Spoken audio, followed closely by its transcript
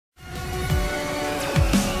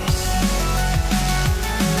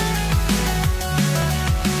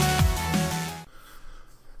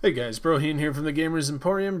Hey guys, Broheen here from the Gamers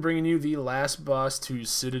Emporium, bringing you the last boss to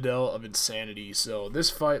Citadel of Insanity. So this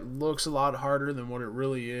fight looks a lot harder than what it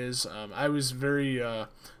really is. I was very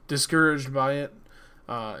discouraged by it,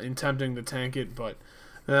 attempting to tank it, but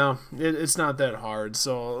no, it's not that hard.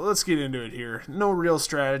 So let's get into it here. No real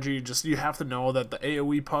strategy, just you have to know that the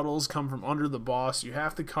AoE puddles come from under the boss. You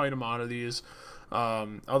have to kite them out of these,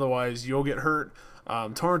 otherwise you'll get hurt.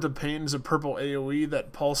 Torrent of Pain is a purple AoE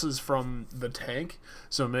that pulses from the tank,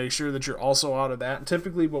 so make sure that you're also out of that.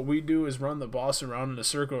 Typically what we do is run the boss around in a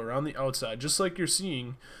circle around the outside, just like you're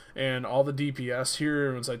seeing, and all the DPS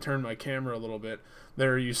here, once I turn my camera a little bit,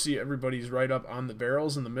 there you see everybody's right up on the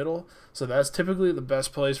barrels in the middle, so that's typically the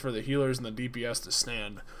best place for the healers and the DPS to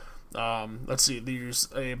stand. Let's see, there's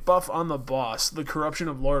a buff on the boss, the Corruption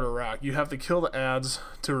of Lord Iraq. You have to kill the ads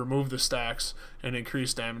to remove the stacks and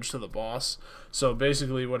increase damage to the boss. So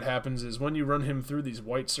basically what happens is when you run him through these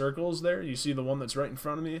white circles there, you see the one that's right in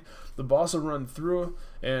front of me, the boss will run through,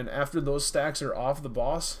 and after those stacks are off the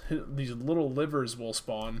boss, these little livers will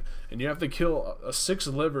spawn, and you have to kill 6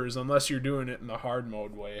 livers unless you're doing it in the hard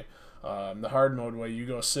mode way. The hard mode way, you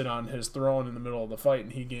go sit on his throne in the middle of the fight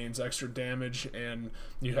and he gains extra damage, and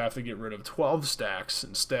you have to get rid of 12 stacks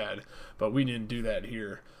instead, but we didn't do that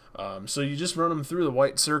here. So you just run him through the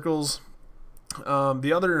white circles.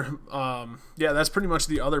 The other, yeah, that's pretty much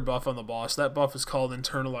the other buff on the boss. That buff is called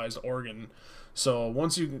Internalized Organ. So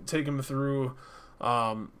once you take him through,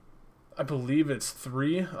 I believe it's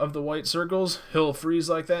 3 of the white circles, he'll freeze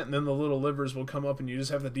like that, and then the little livers will come up, and you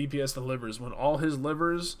just have to DPS the livers. When all his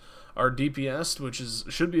livers are DPS'd, which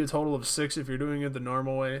should be a total of 6 if you're doing it the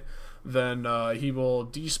normal way, then he will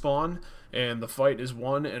despawn, and the fight is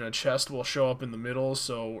won, and a chest will show up in the middle.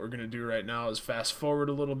 So what we're going to do right now is fast forward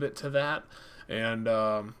a little bit to that, and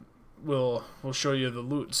we'll show you the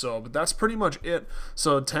loot. But that's pretty much it.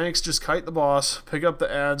 So tanks, just kite the boss, pick up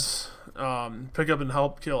the ads, pick up and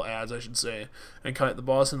help kill ads, I should say, and kite the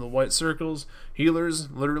boss in the white circles. Healers,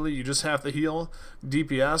 literally you just have to heal.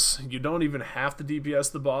 DPS, you don't even have to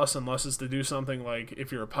DPS the boss unless it's to do something like,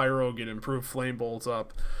 if you're a pyro, get improved flame bolts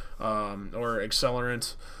up, or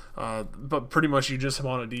accelerant, but pretty much you just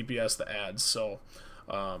want to DPS the ads. So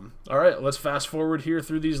alright, let's fast forward here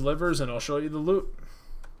through these livers and I'll show you the loot.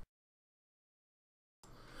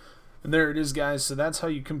 And there it is, guys. So that's how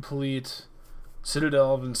you complete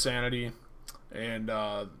Citadel of Insanity. And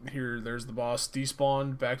here, there's the boss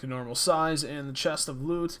despawned back to normal size, and the chest of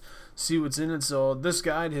loot. See what's in it. So this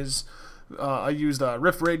guide is, I used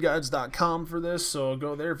riftraidguides.com for this. So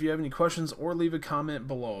go there if you have any questions, or leave a comment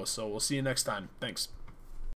below. So we'll see you next time. Thanks.